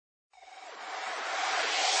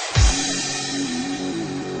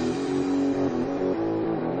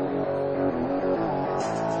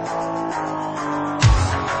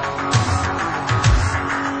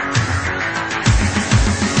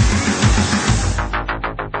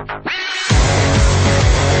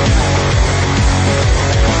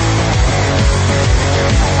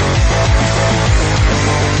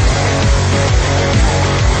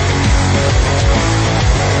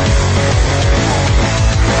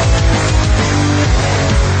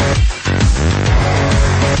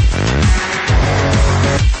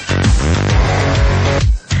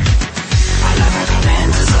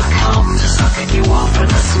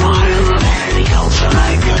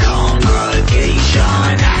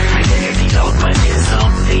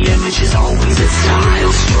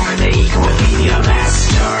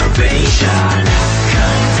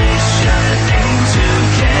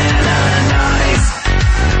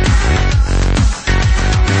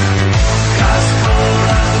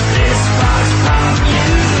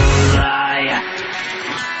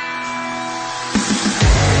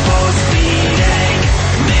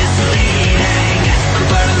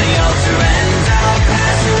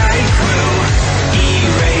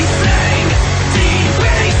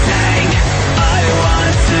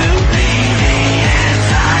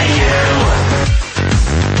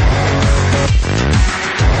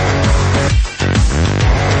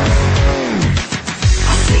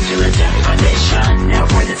station.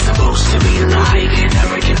 What it's supposed to be like, an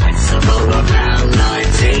arrogant principle of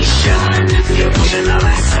validation. You're pushing the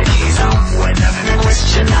recipes on whenever you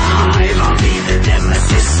question the hive. I'll be the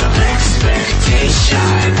nemesis of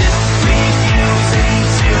expectation, refusing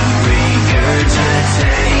to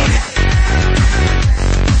regurgitate,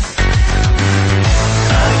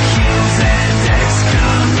 accuse and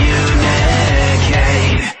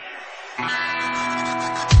excommunicate.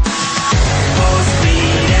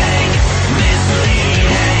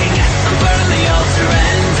 Misleading, burn the altar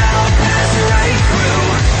and I'll pass right through.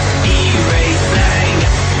 Erasing,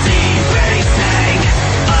 debasing,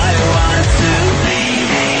 I want to be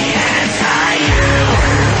the anti-you.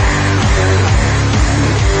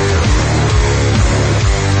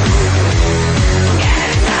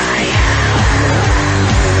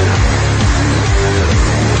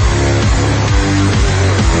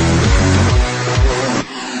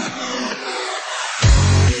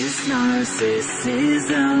 This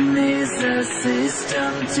narcissism is a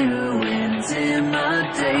system to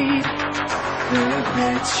intimidate,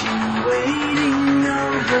 perpetuating,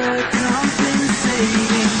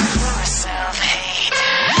 overcompensating.